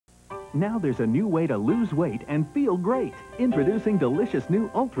Now there's a new way to lose weight and feel great. Introducing delicious new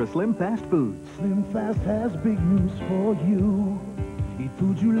Ultra Slim Fast Foods. Slim Fast has big news for you. Eat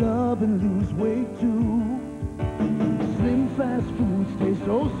food you love and lose weight too. Slim Fast Foods taste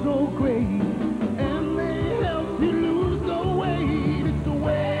so great, and they help you lose the weight. It's the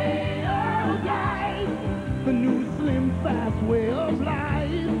way of life, the new Slim Fast way of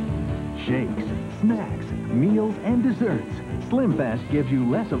life. Shakes, snacks, meals, and desserts. Slim Fast gives you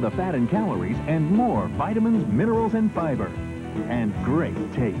less of the fat and calories and more vitamins, minerals, and fiber. And great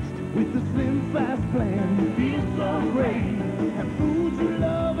taste. With the Slim Fast plan, you feel so great. Have food you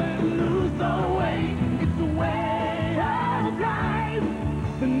love and lose the weight. It's the way of life,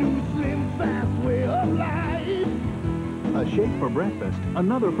 the new Slim Fast way of life. A shake for breakfast,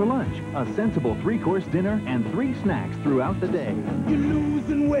 another for lunch, a sensible 3-course dinner, and 3 snacks throughout the day. You're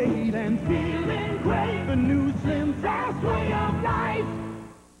losing weight and feeling great. The new Slim Fast way of life.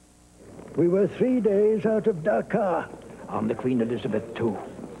 We were 3 days out of Dakar on the Queen Elizabeth II.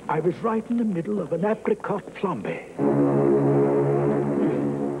 I was right in the middle of an apricot flambé.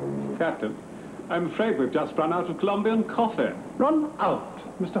 Captain, I'm afraid we've just run out of Colombian coffee. Run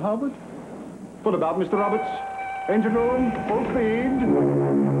out, Mr. Harwood. What about Mr. Roberts? Engine room, full speed.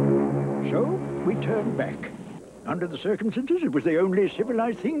 So we turned back. Under the circumstances, it was the only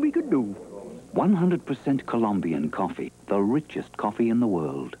civilized thing we could do. 100% Colombian coffee, the richest coffee in the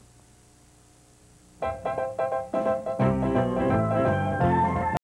world.